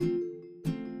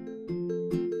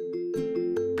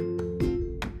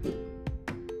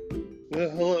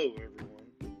Hello,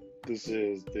 everyone. This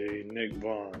is the Nick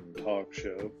Vaughn Talk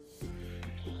Show.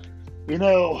 You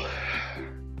know,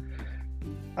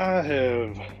 I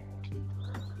have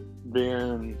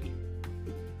been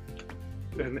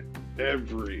in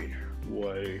every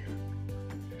way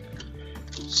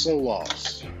so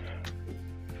lost.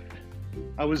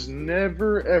 I was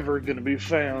never ever going to be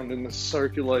found in the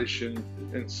circulation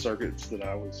and circuits that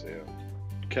I was in.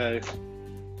 Okay?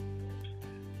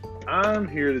 I'm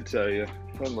here to tell you,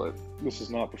 this is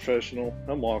not professional.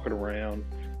 I'm walking around,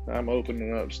 I'm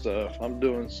opening up stuff, I'm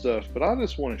doing stuff, but I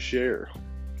just want to share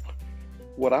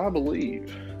what I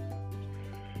believe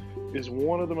is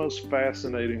one of the most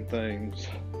fascinating things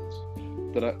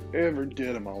that I ever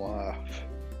did in my life.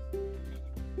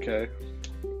 Okay?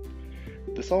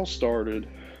 This all started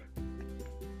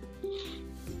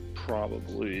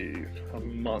probably a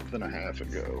month and a half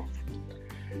ago.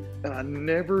 And I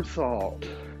never thought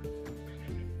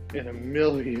in a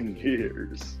million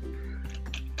years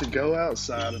to go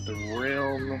outside of the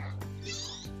realm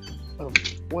of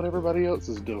what everybody else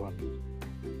is doing.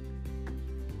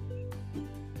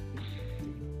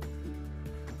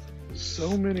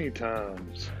 So many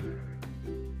times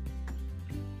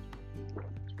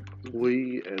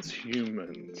we as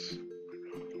humans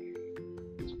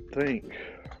think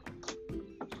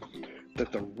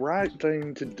that the right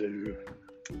thing to do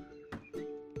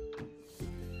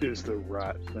is the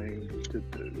right thing to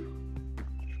do.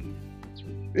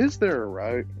 Is there a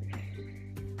right?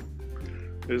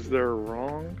 Is there a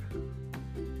wrong?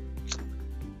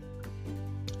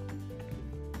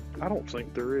 I don't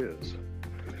think there is.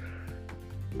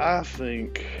 I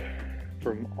think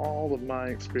from all of my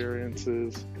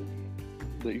experiences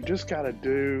that you just gotta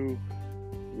do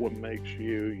what makes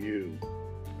you you.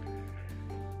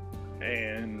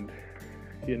 And,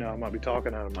 I might be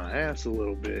talking out of my ass a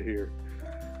little bit here,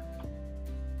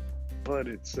 but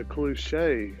it's a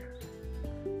cliche,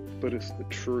 but it's the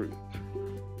truth.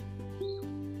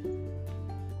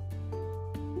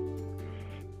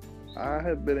 I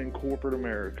have been in corporate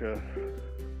America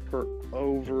for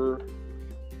over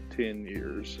 10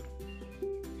 years.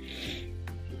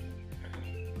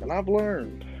 And I've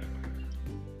learned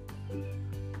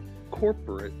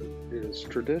corporate is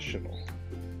traditional.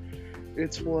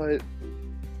 It's what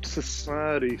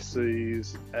society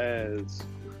sees as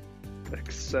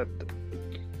accepted.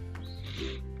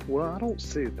 Well, I don't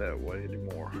see it that way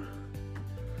anymore.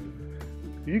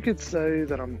 You could say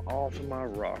that I'm off my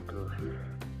rocker.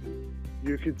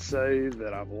 You could say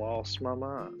that I've lost my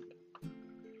mind.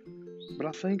 But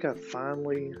I think I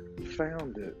finally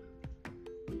found it.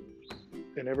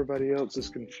 And everybody else is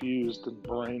confused and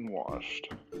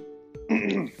brainwashed.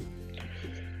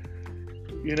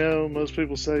 Most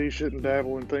people say you shouldn't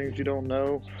dabble in things you don't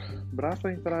know. But I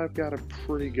think that I've got a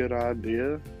pretty good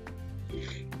idea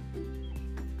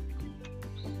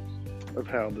of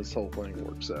how this whole thing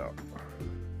works out.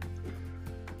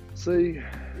 See,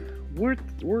 we're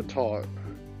taught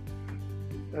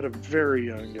at a very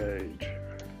young age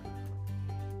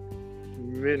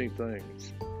many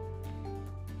things.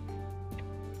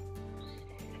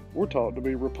 We're taught to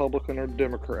be Republican or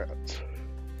Democrats.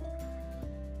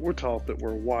 We're taught that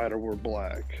we're white or we're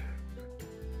black.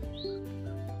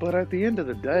 But at the end of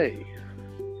the day,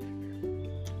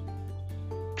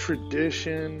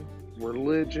 tradition,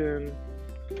 religion,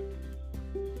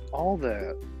 all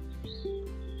that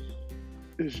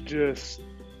is just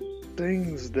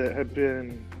things that have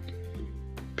been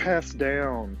passed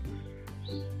down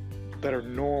that are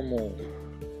normal.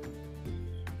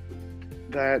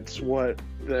 That's what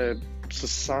the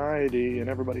society and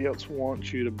everybody else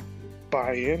wants you to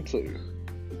buy into.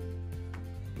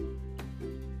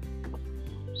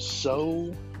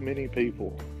 So many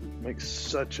people make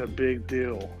such a big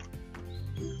deal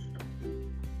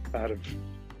out of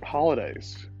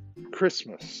holidays,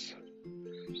 Christmas.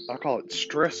 I call it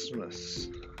Stressmas.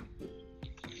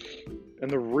 And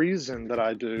the reason that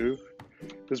I do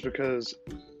is because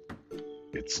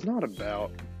it's not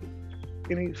about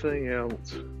anything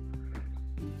else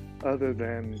other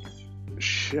than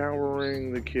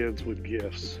showering the kids with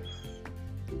gifts.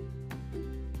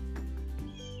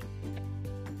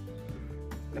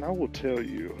 And I will tell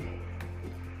you,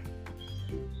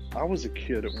 I was a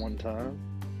kid at one time.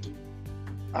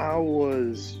 I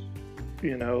was,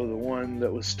 the one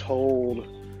that was told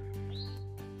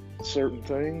certain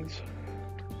things.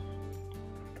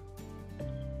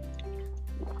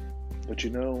 But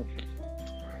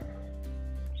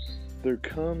there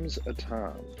comes a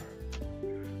time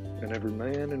in every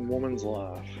man and woman's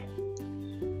life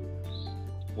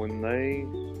when they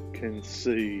can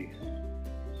see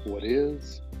what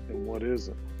is and what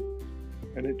isn't.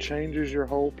 And it changes your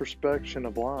whole perspective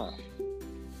of life.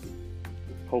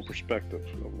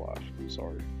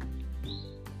 Sorry.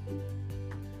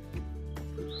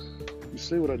 You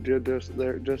see what I did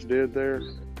just did there?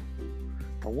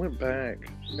 I went back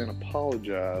and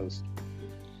apologized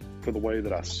for the way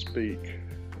that I speak,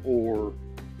 or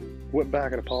went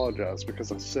back and apologized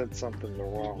because I said something the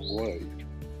wrong way.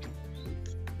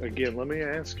 Again, let me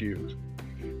ask you,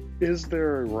 is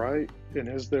there a right and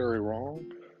is there a wrong?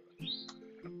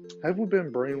 Have we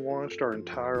been brainwashed our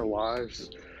entire lives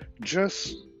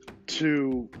just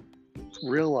to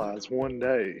realize one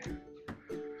day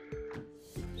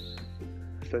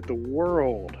that the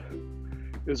world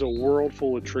is a world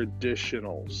full of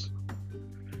traditionals,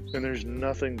 and there's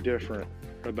nothing different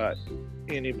about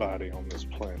anybody on this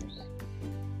planet?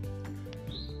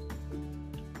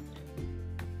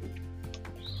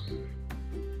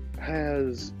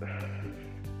 Has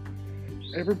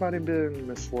everybody been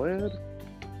misled?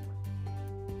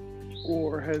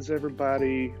 Or has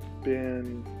everybody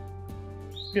been,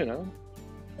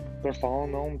 they're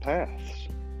following their own paths?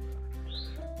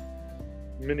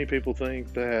 Many people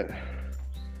think that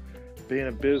being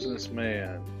a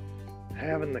businessman,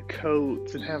 having the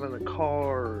coats and having the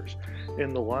cars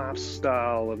and the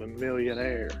lifestyle of a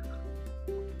millionaire,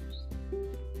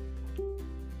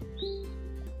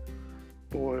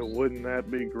 boy, wouldn't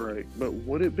that be great? But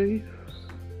would it be?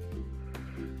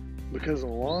 Because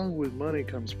along with money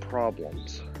comes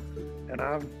problems. And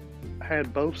I've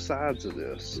had both sides of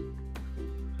this.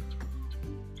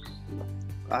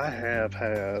 I have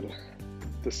had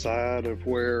the side of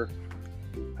where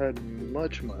I had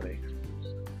much money,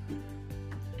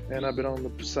 and I've been on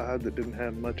the side that didn't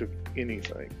have much of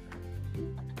anything.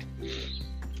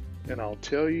 And I'll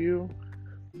tell you,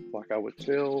 like I would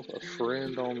tell a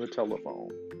friend on the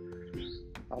telephone,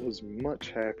 I was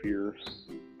much happier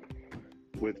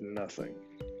with nothing.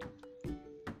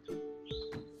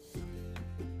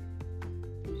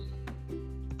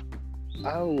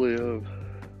 I live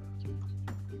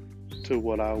to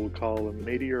what I would call a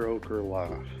mediocre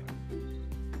life.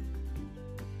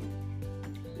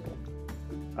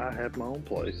 I have my own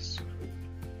place.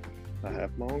 I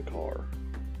have my own car.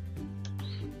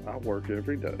 I work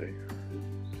every day.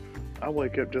 I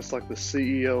wake up just like the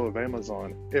CEO of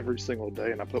Amazon every single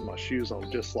day, and I put my shoes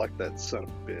on just like that son of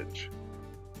a bitch.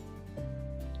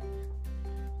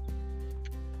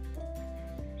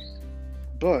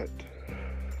 But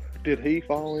did he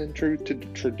fall in true to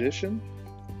tradition,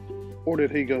 or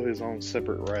did he go his own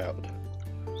separate route?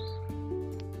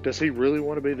 Does he really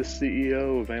want to be the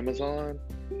CEO of Amazon,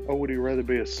 or would he rather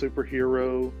be a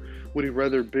superhero? Would he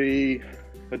rather be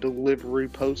a delivery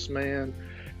postman?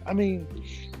 I mean,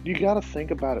 you got to think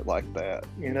about it like that,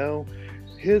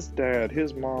 His dad,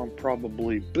 his mom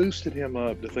probably boosted him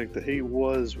up to think that he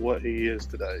was what he is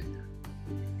today.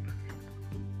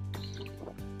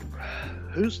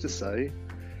 Who's to say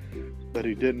that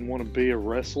he didn't want to be a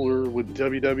wrestler with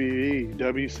WWE,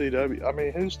 WCW? I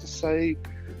mean, who's to say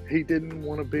he didn't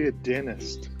want to be a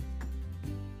dentist?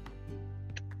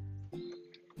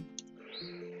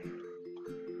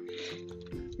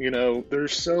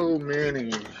 There's so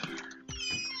many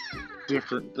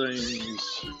different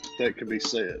things that could be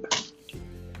said.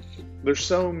 There's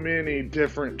so many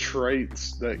different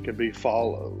traits that could be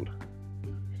followed.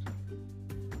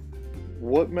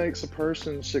 What makes a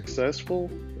person successful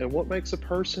and what makes a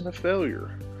person a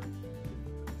failure?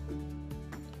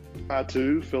 I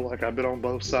too feel like I've been on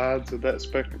both sides of that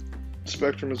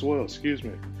spectrum as well, excuse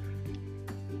me.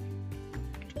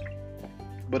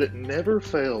 But it never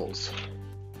fails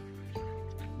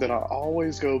that I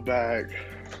always go back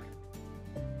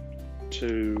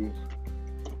to,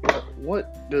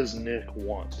 what does Nick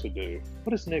want to do?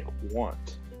 What does Nick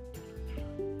want?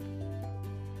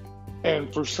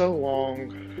 And for so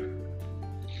long,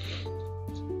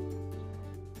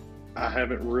 I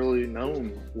haven't really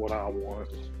known what I want.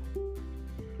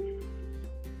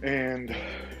 And,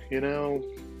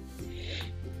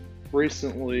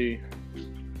 recently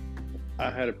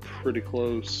I had a pretty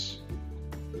close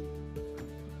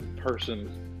person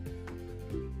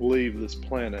leave this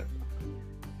planet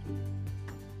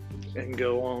and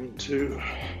go on to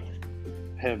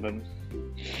heaven.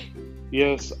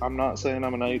 Yes, I'm not saying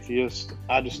I'm an atheist.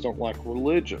 I just don't like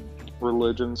religion.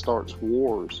 Religion starts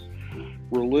wars.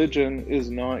 Religion is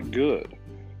not good.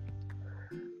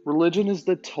 Religion is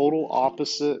the total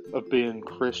opposite of being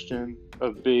Christian,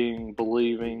 of being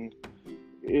believing.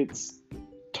 It's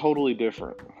totally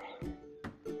different.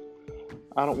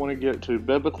 I don't want to get too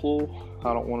biblical.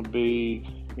 I don't want to be,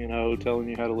 telling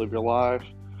you how to live your life.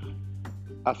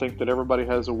 I think that everybody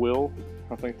has a will.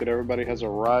 I think that everybody has a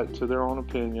right to their own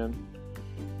opinion.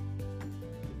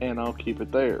 and I'll keep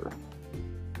it there.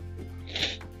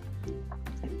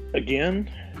 Again,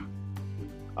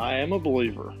 I am a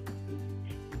believer.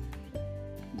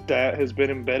 That has been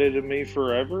embedded in me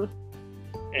forever,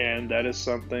 and that is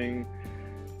something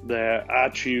that I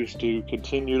choose to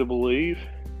continue to believe,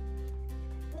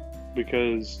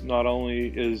 because not only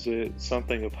is it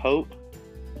something of hope,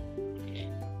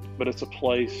 but it's a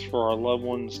place for our loved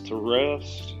ones to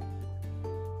rest.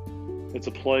 It's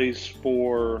a place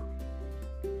for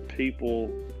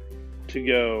people to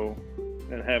go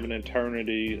and have an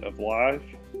eternity of life.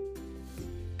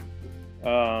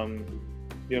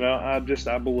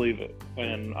 I believe it,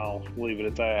 and I'll leave it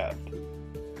at that.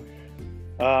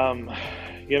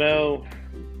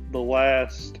 The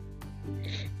last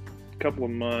couple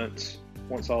of months,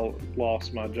 once I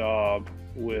lost my job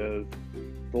with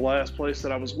the last place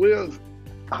that I was with,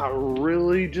 I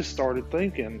really just started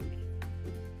thinking,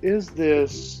 is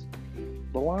this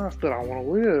the life that I want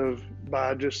to live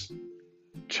by just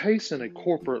chasing a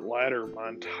corporate ladder my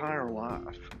entire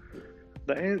life?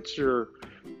 The answer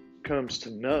comes to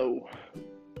no.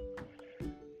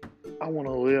 I want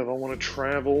to live. I want to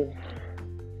travel.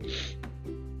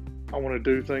 I want to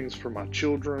do things for my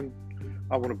children.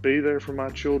 I want to be there for my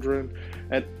children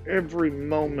at every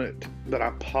moment that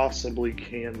I possibly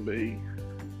can be.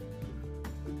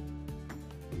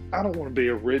 I don't want to be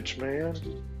a rich man.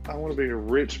 I want to be a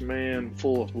rich man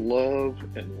full of love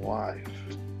and life.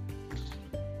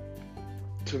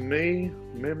 To me,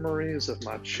 memories of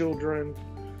my children,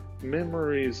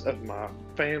 memories of my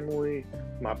family,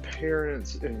 my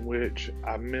parents in which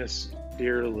I miss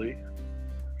dearly,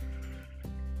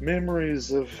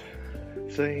 memories of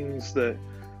things that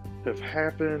have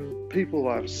happened, people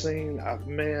I've seen, I've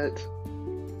met,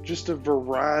 just a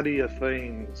variety of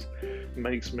things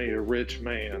makes me a rich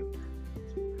man.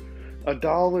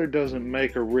 $1 doesn't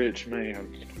make a rich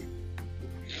man.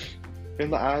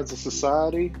 In the eyes of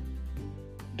society,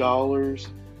 dollars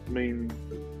mean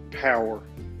power.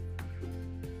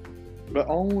 But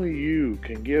only you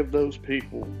can give those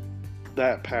people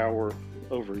that power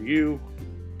over you,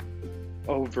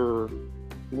 over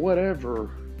whatever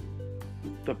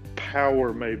the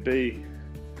power may be.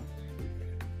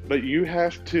 But you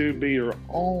have to be your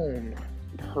own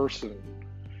person.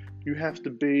 You have to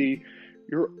be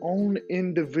your own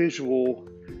individual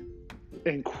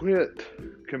and quit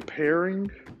comparing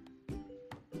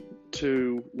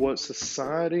to what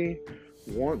society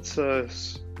wants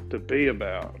us to be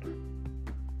about.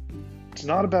 It's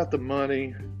not about the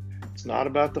money. It's not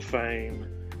about the fame.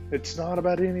 It's not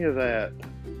about any of that.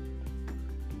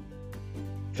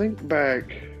 Think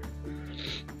back.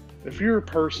 If you're a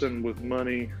person with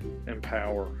money and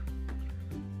power,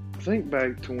 think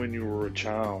back to when you were a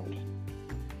child.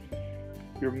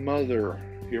 Your mother,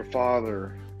 your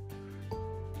father,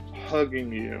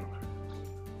 hugging you,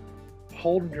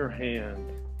 holding your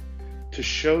hand to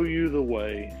show you the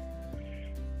way,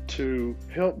 to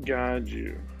help guide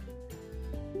you.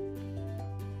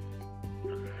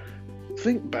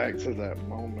 Think back to that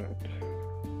moment,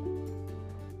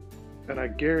 and I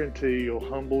guarantee you'll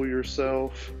humble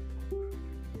yourself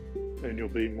and you'll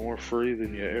be more free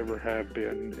than you ever have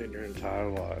been in your entire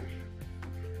life.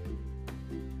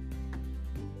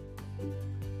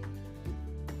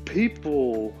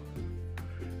 People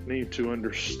need to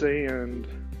understand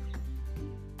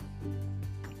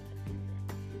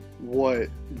what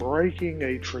breaking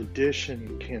a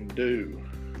tradition can do.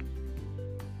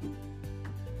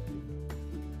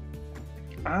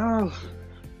 I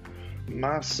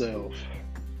myself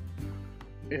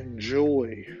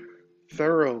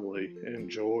thoroughly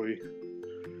enjoy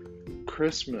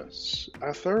Christmas.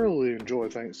 I thoroughly enjoy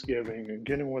Thanksgiving and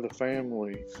getting with the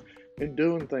family and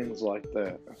doing things like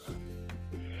that.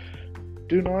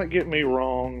 Do not get me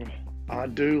wrong, I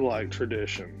do like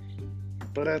tradition.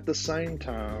 But at the same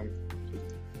time,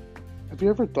 have you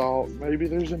ever thought maybe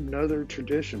there's another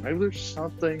tradition? Maybe there's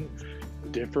something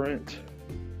different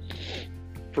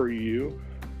for you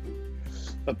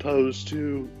opposed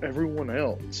to everyone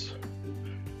else,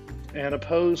 and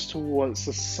opposed to what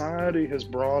society has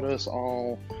brought us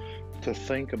all to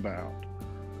think about.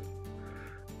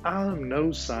 I'm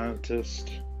no scientist.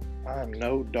 I'm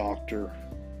no doctor.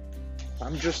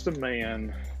 I'm just a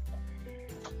man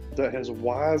that has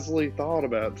wisely thought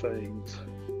about things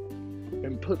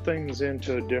and put things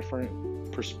into a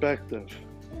different perspective.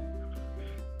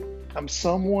 I'm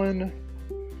someone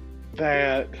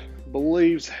that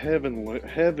believes heavily,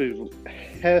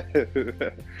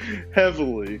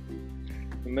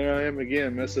 and there I am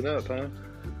again messing up, huh?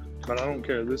 But I don't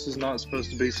care. This is not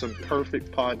supposed to be some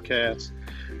perfect podcast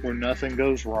where nothing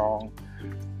goes wrong.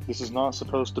 This is not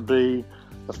supposed to be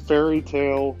a fairy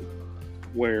tale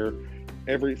where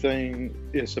everything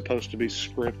is supposed to be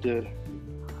scripted.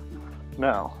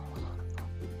 No,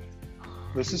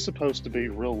 this is supposed to be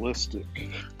realistic.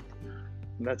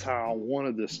 And that's how I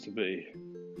wanted this to be.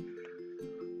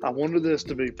 I wanted this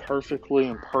to be perfectly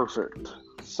imperfect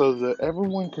so that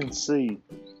everyone can see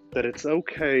that it's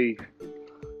okay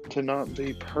to not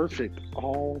be perfect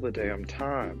all the damn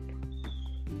time.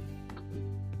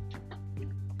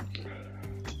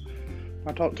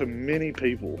 I talk to many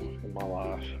people in my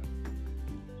life,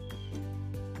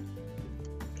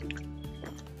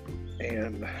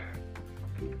 and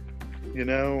you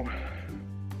know,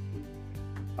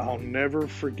 I'll never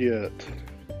forget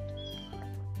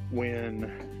when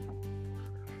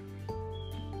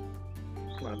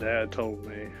my dad told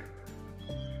me,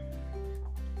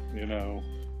 you know,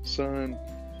 son,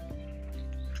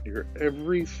 you're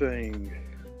everything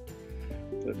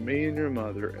that me and your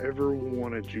mother ever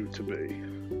wanted you to be.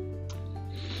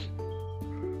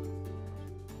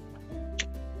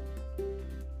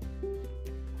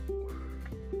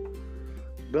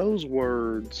 Those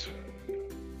words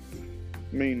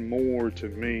mean more to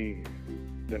me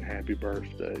than happy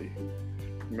birthday,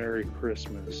 Merry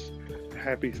Christmas,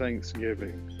 Happy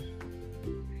Thanksgiving,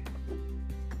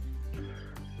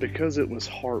 because it was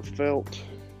heartfelt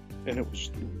and it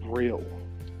was real.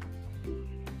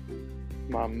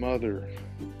 My mother,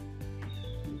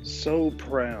 so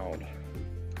proud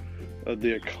of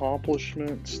the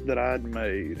accomplishments that I'd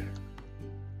made.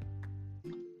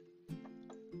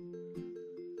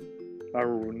 I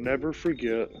will never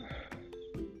forget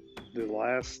the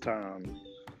last time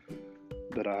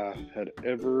that I had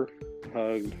ever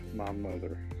hugged my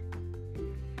mother.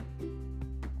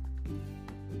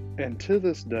 And to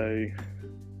this day,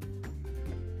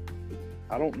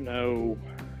 I don't know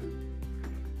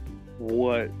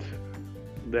what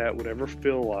that would ever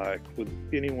feel like with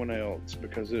anyone else,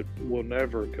 because it will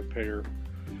never compare.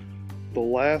 The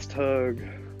last hug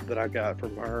that I got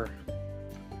from her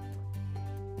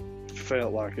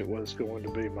felt like it was going to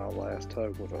be my last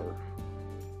hug with her.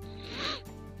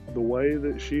 The way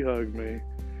that she hugged me,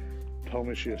 told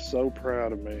me she was so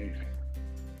proud of me,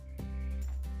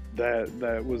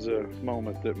 that was a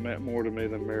moment that meant more to me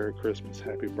than Merry Christmas,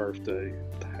 Happy Birthday,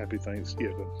 Happy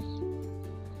Thanksgiving.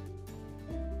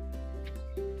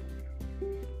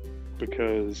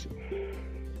 Because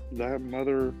that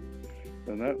mother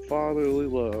and that fatherly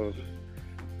love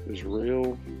is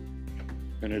real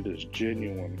and it is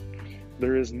genuine.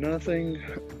 There is nothing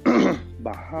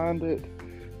behind it.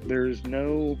 There is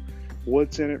no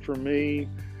what's in it for me.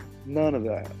 None of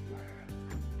that.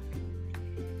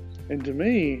 And to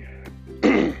me,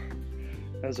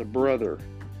 as a brother,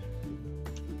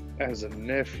 as a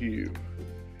nephew,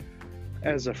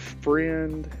 as a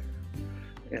friend,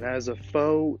 and as a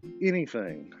foe,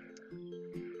 anything,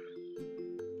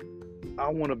 I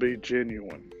want to be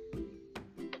genuine.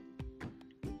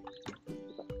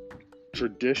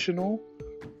 Traditional,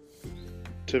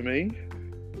 to me,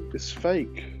 is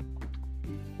fake.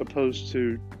 Opposed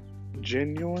to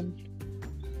genuine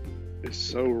is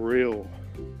so real.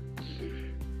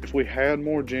 If we had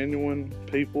more genuine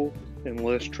people and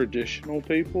less traditional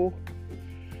people,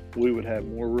 we would have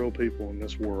more real people in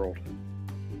this world.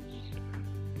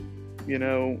 You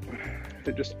know,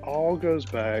 it just all goes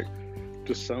back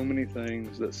to so many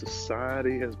things that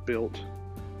society has built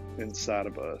inside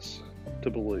of us to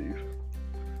believe.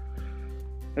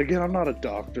 Again, I'm not a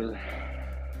doctor.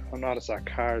 I'm not a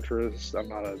psychiatrist. I'm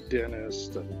not a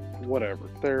dentist, and whatever,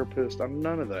 therapist. I'm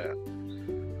none of that.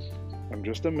 I'm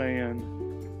just a man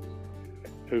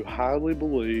who highly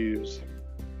believes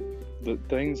that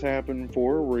things happen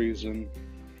for a reason,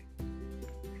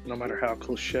 no matter how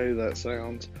cliche that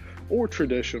sounds, or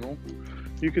traditional.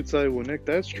 You could say, well, Nick,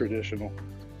 that's traditional.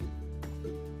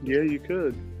 Yeah, you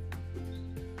could.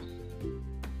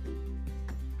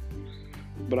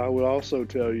 But I would also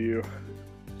tell you,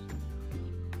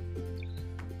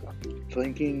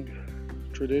 thinking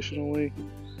traditionally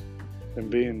and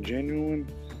being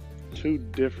genuine, two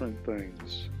different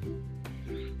things.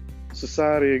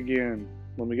 Society, again,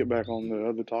 let me get back on the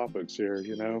other topics here,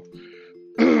 you know.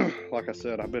 Like I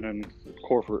said, I've been in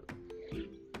corporate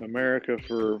America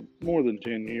for more than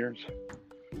 10 years.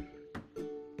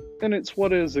 And it's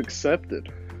what is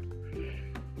accepted.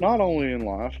 Not only in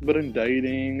life, but in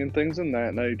dating and things in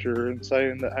that nature, and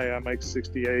saying that, hey, I make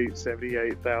 $68,000,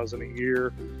 $78,000 a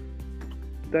year.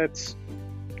 That's,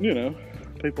 you know,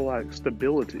 people like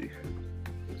stability.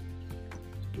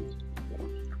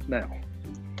 Now,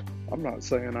 I'm not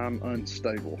saying I'm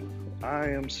unstable. I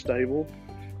am stable.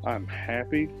 I'm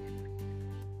happy.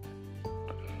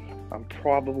 I'm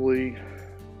probably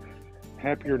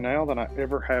happier now than I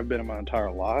ever have been in my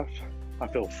entire life. I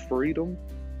feel freedom.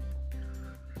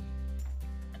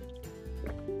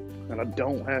 And I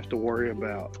don't have to worry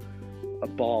about a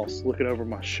boss looking over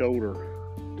my shoulder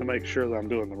to make sure that I'm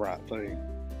doing the right thing.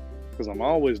 Because I'm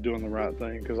always doing the right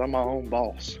thing because I'm my own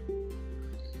boss.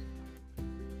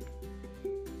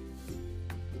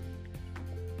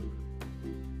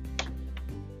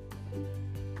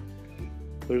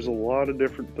 There's a lot of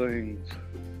different things.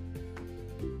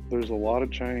 There's a lot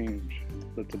of change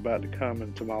that's about to come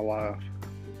into my life.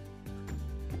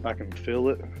 I can feel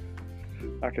it.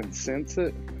 I can sense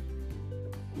it.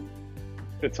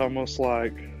 It's almost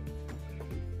like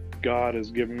God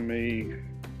is giving me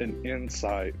an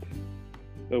insight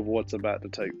of what's about to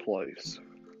take place.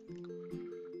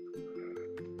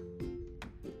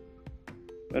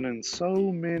 And in so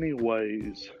many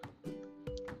ways,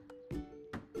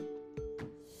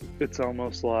 it's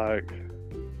almost like,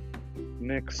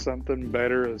 Nick, something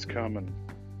better is coming.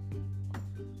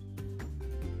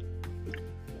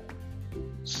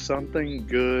 Something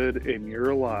good in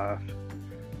your life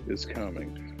is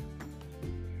coming.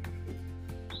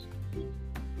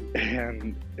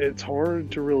 And it's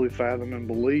hard to really fathom and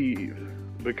believe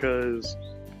because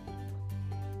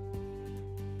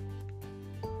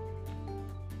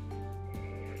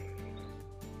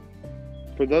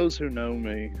for those who know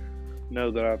me,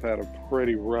 know that I've had a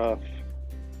pretty rough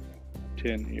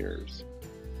 10 years.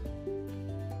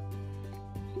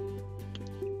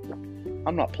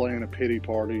 I'm not playing a pity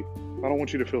party. I don't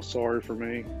want you to feel sorry for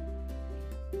me.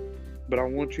 But I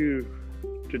want you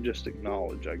to just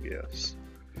acknowledge, I guess.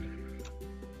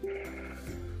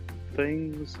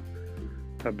 Things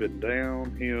have been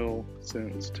downhill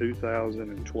since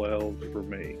 2012 for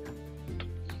me.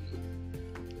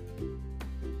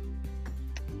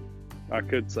 I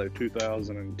could say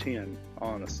 2010,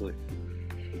 honestly.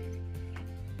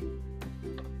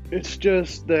 It's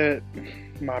just that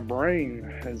my brain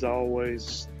has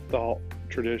always thought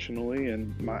traditionally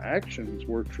and my actions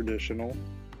were traditional.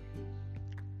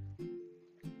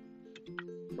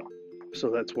 So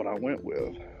that's what I went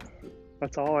with.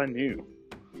 That's all I knew.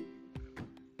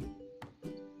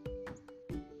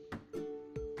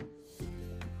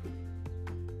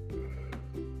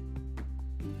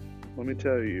 Let me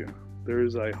tell you, there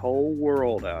is a whole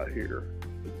world out here,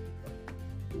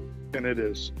 and it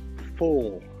is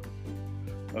full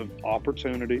of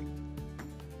opportunity,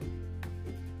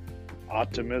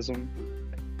 optimism.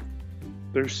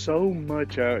 There's so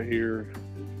much out here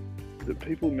that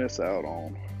people miss out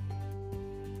on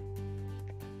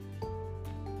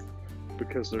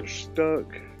because they're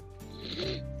stuck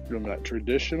in that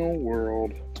traditional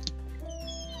world,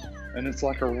 and it's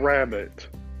like a rabbit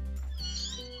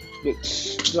that's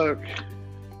stuck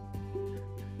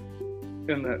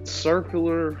in that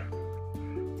circular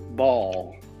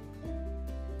ball,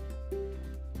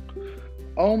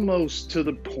 almost to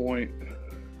the point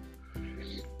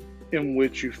in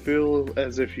which you feel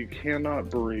as if you cannot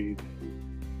breathe.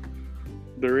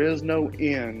 There is no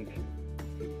end.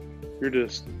 You're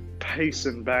just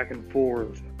pacing back and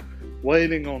forth,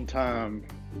 waiting on time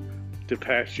to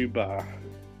pass you by.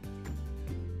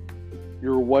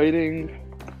 You're waiting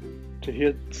to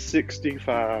hit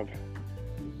 65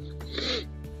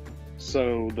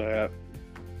 so that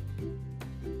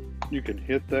you can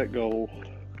hit that goal.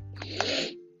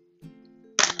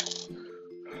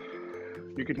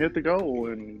 You can hit the goal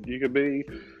and you can be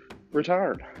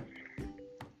retired.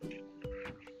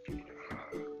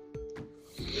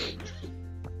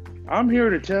 I'm here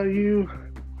to tell you,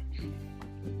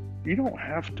 you don't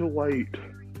have to wait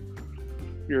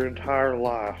your entire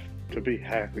life to be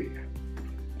happy.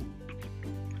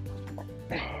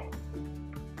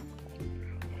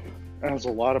 As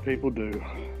a lot of people do.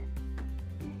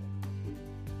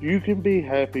 You can be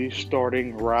happy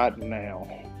starting right now.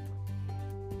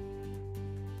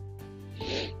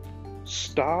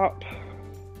 Stop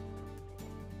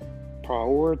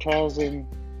prioritizing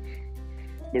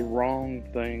the wrong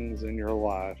things in your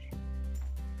life.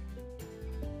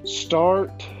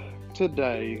 Start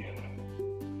today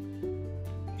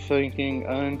thinking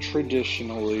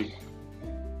untraditionally.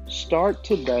 Start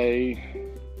today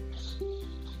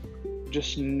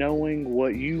just knowing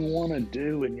what you want to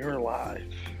do in your life.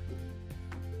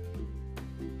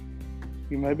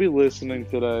 You may be listening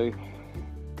today.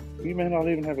 You may not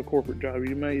even have a corporate job.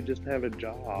 You may just have a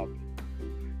job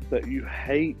that you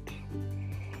hate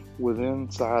within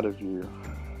inside of you,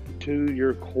 to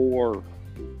your core.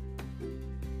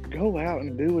 Go out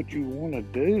and do what you want to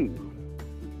do.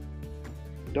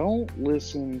 Don't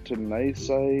listen to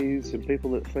naysays and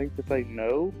people that think that they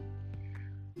know.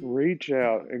 Reach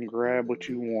out and grab what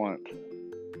you want,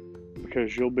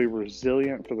 because you'll be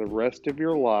resilient for the rest of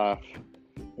your life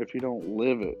if you don't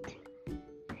live it.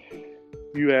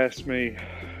 You ask me,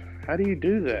 how do you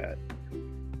do that?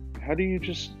 How do you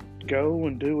just go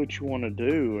and do what you want to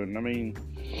do? And I mean,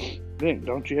 Nick,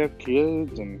 don't you have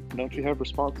kids and don't you have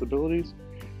responsibilities?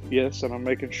 Yes, and I'm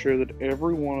making sure that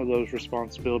every one of those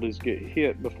responsibilities get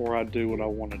hit before I do what I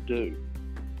want to do.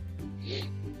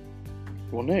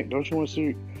 Well, Nick, don't you want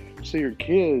to see your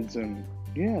kids? And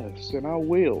yes, and I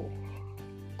will.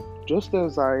 Just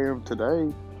as I am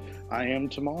today, I am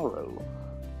tomorrow.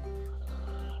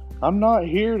 I'm not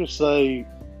here to say,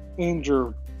 end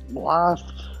your life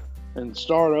and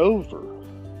start over.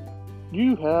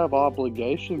 You have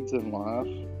obligations in life,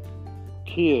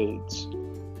 kids,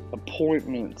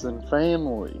 appointments and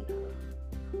family,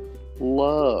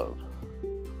 love.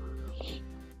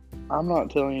 I'm not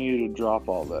telling you to drop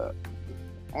all that.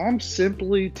 I'm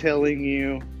simply telling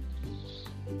you,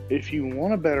 if you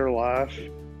want a better life,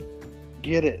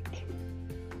 get it.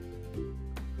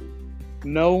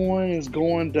 No one is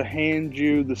going to hand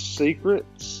you the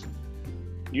secrets.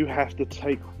 You have to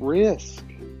take risk.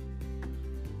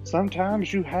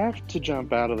 Sometimes you have to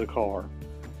jump out of the car.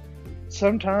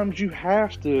 Sometimes you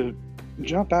have to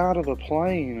jump out of a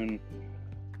plane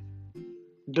and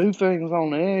do things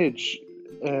on edge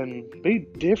and be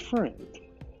different.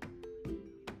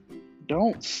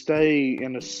 Don't stay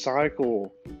in a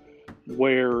cycle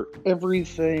where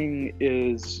everything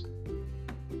is,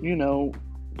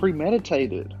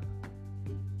 premeditated.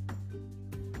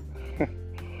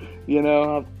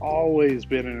 I've always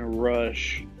been in a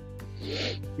rush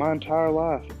my entire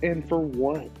life. And for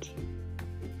what?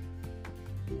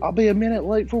 I'll be a minute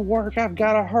late for work. I've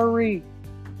got to hurry.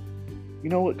 You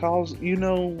know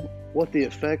what the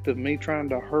effect of me trying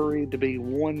to hurry to be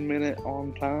 1 minute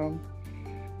on time?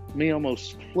 Me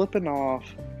almost flipping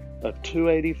off a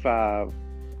 285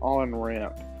 on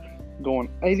ramp, going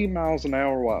 80 miles an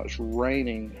hour while it's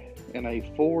raining in a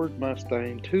Ford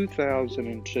Mustang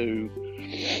 2002,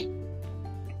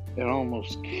 and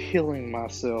almost killing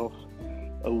myself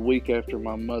a week after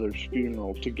my mother's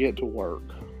funeral to get to work.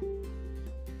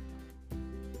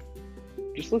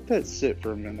 Just let that sit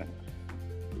for a minute.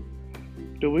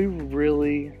 Do we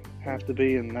really have to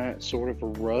be in that sort of a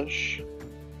rush?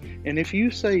 And if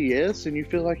you say yes and you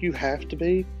feel like you have to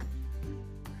be,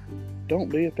 don't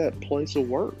be at that place of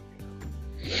work.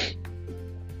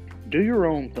 Do your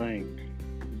own thing.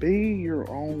 Be your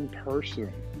own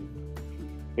person.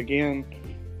 Again,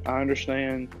 I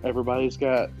understand everybody's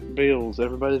got bills,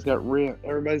 everybody's got rent,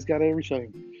 everybody's got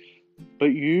everything.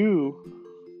 But you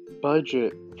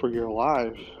budget for your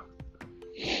life,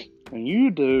 and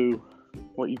you do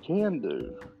what you can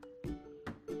do.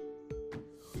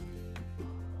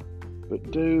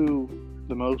 But do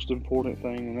the most important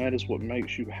thing, and that is what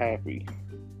makes you happy.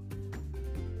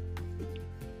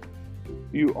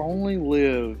 You only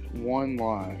live one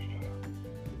life,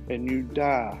 and you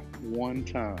die one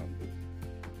time.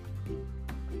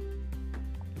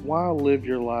 Why live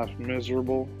your life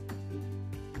miserable?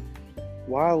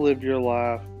 Why live your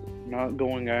life not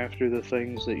going after the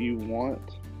things that you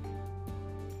want?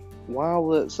 Why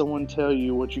let someone tell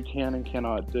you what you can and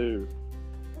cannot do,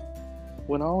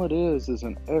 when all it is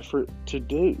an effort to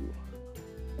do?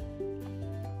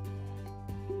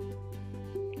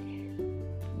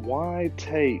 Why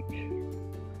take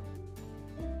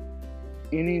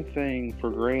anything for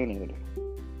granted?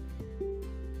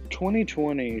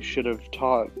 2020 should have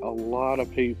taught a lot of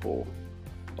people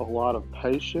a lot of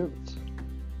patience,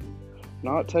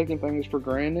 not taking things for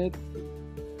granted,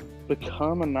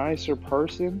 become a nicer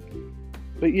person.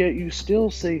 But yet you still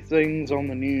see things on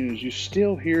the news. You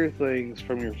still hear things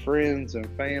from your friends and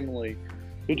family.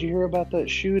 Did you hear about that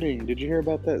shooting? Did you hear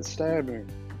about that stabbing?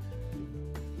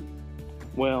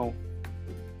 Well,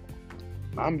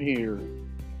 I'm here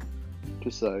to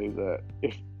say that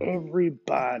if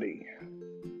everybody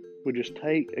would just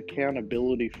take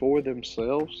accountability for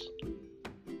themselves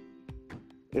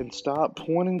and stop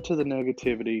pointing to the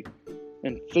negativity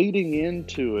and feeding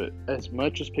into it as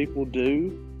much as people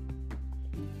do,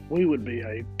 we would be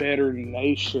a better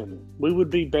nation. We would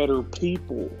be better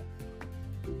people.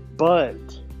 But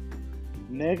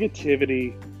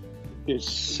negativity is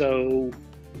so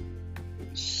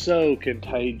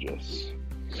contagious.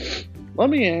 Let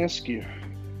me ask you,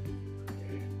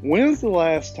 when's the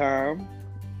last time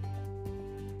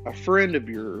a friend of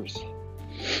yours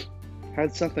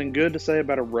had something good to say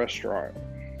about a restaurant?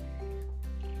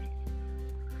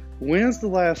 When's the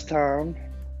last time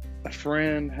a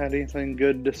friend had anything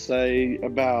good to say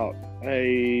about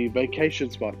a vacation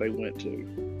spot they went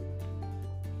to?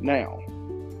 Now,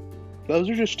 those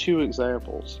are just two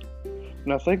examples.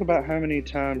 Now think about how many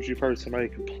times you've heard somebody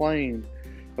complain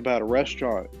about a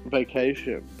restaurant,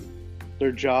 vacation,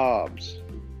 their jobs.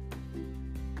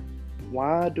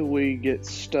 Why do we get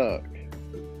stuck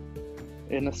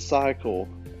in a cycle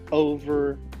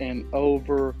over and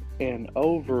over and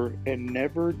over and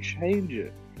never change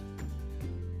it?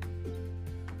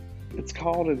 It's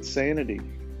called insanity.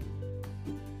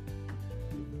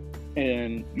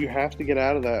 And you have to get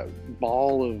out of that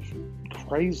ball of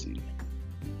crazy.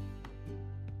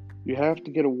 You have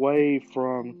to get away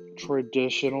from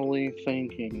traditionally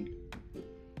thinking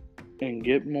and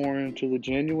get more into the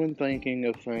genuine thinking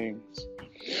of things.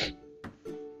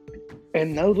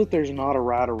 And know that there's not a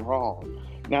right or wrong.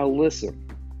 Now listen,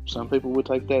 some people would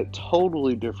take that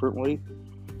totally differently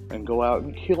and go out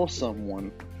and kill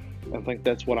someone and think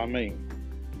that's what I mean.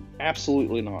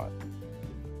 Absolutely not.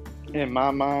 In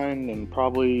my mind, and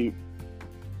probably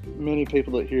many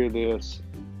people that hear this,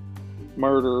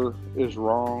 murder is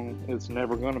wrong. It's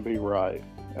never going to be right.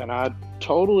 And I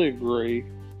totally agree.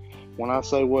 When I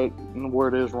say what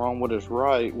is wrong, what is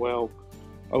right, well,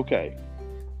 okay,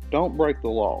 don't break the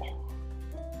law.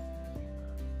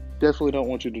 Definitely don't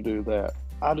want you to do that.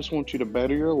 I just want you to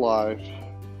better your life,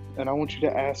 and I want you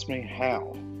to ask me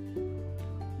how.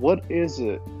 What is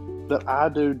it that I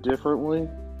do differently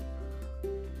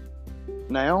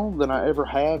now than I ever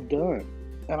have done?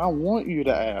 And I want you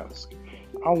to ask.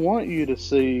 I want you to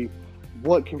see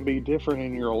what can be different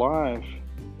in your life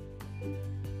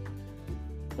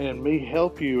and me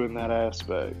help you in that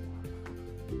aspect.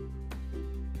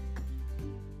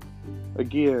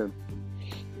 Again,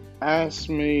 ask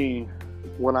me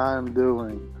what I'm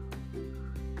doing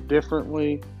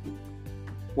differently.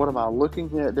 What am I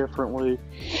looking at differently?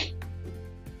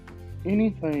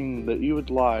 Anything that you would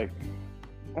like,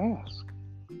 ask.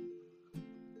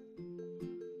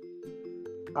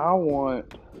 I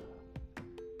want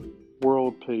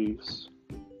world peace.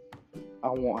 I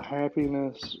want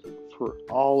happiness for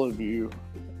all of you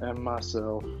and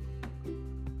myself.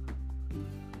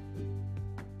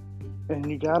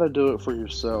 And you gotta do it for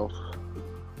yourself.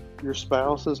 Your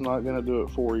spouse is not gonna do it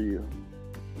for you.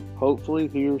 Hopefully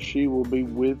he or she will be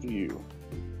with you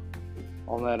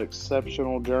on that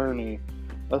exceptional journey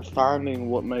of finding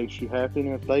what makes you happy.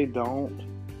 And if they don't,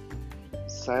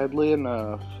 sadly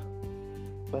enough,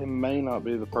 they may not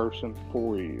be the person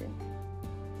for you.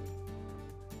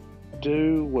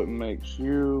 Do what makes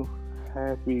you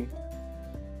happy.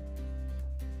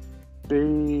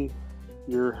 Be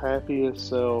your happiest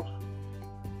self.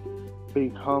 Be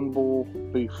humble.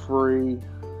 Be free.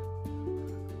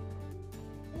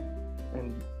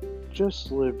 And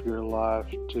just live your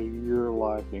life to your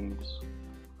likings.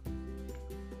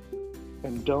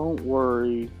 And don't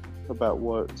worry about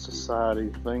what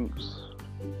society thinks.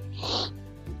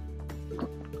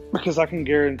 Because I can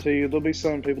guarantee you there'll be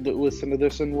some people that listen to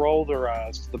this and roll their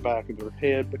eyes to the back of their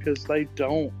head because they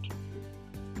don't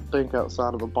think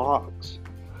outside of the box.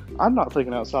 I'm not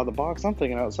thinking outside the box. I'm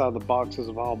thinking outside the boxes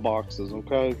of all boxes,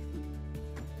 okay?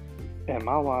 And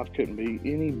my life couldn't be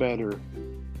any better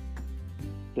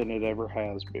than it ever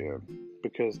has been.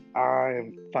 Because I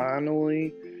am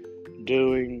finally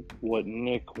doing what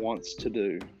Nick wants to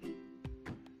do.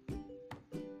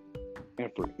 And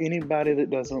for anybody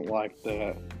that doesn't like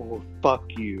that, well, fuck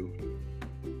you.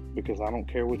 Because I don't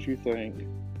care what you think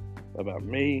about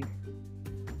me.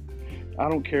 I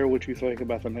don't care what you think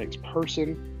about the next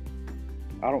person.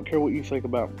 I don't care what you think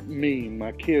about me,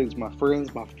 my kids, my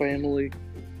friends, my family.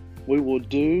 We will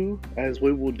do as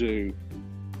we will do.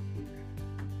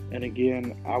 And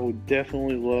again, I would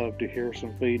definitely love to hear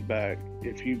some feedback.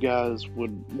 If you guys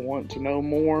would want to know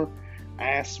more,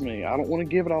 ask me. I don't want to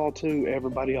give it all to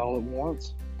everybody all at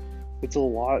once. It's a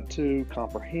lot to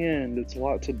comprehend. It's a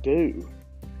lot to do.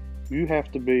 You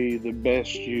have to be the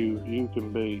best you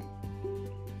can be.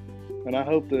 And I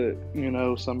hope that,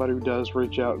 somebody does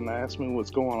reach out and ask me what's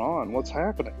going on, what's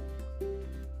happening.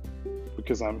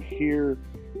 Because I'm here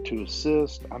to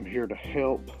assist. I'm here to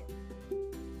help.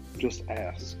 Just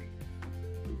ask.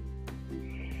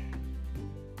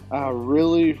 I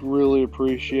really, really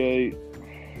appreciate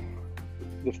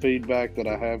the feedback that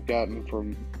I have gotten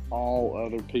from all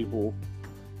other people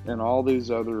and all these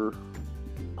other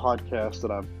podcasts that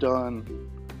I've done.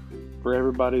 For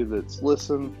everybody that's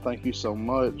listened, thank you so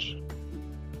much.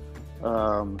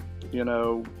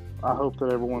 I hope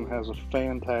that everyone has a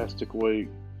fantastic week.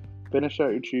 Finish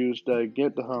out your Tuesday,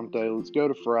 get to hump day, let's go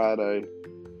to Friday,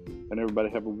 and everybody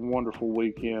have a wonderful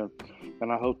weekend.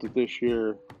 And I hope that this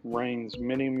year rains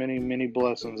many, many, many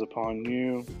blessings upon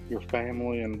you, your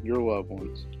family, and your loved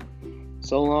ones.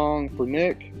 So long for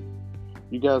Nick.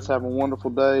 You guys have a wonderful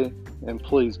day, and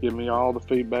please give me all the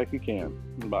feedback you can.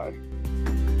 Bye.